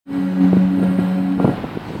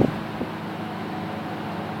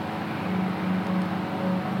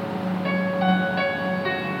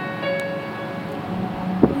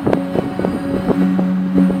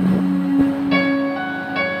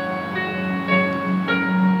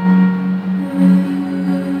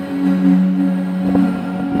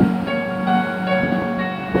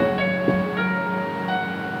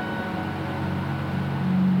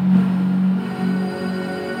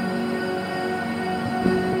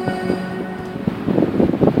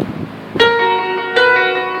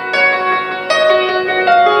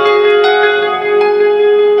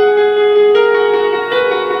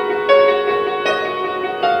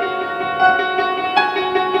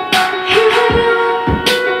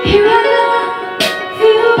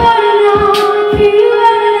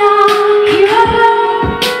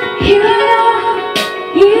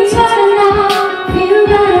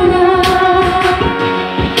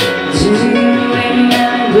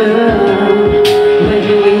when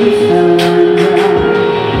we fell under?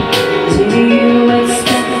 Do you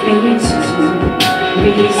expect me to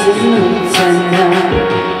reason tender?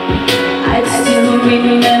 I still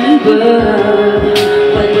remember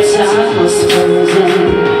when time was frozen.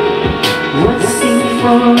 What seemed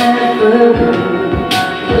forever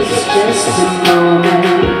was just a moment.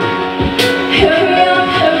 Hurry up,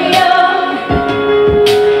 hurry up.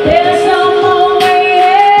 There's no more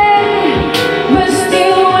waiting. We're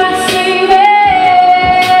still worth saving.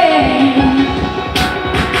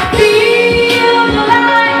 Feel the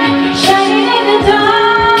light shining in the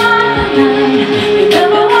dark night.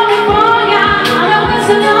 Remember what we forgot. I know it's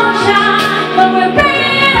a long shot, but we're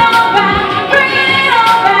bringing it all back, bringing it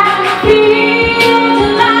all back. Feel the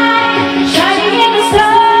light shining in the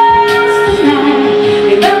stars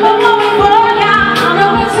tonight. Remember what we forgot. I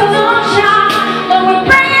know it's a long shot, but we're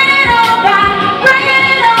bringing it all back, bringing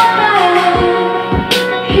it all back.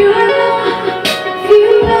 You know,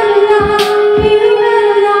 feel better now, feel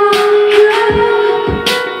better now.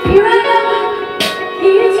 You know,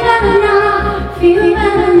 it's better now, feel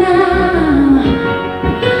better now.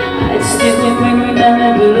 I still remember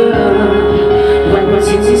when my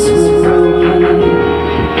senses were broken.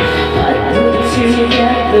 I put it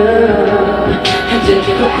together and the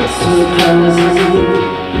couples were closing.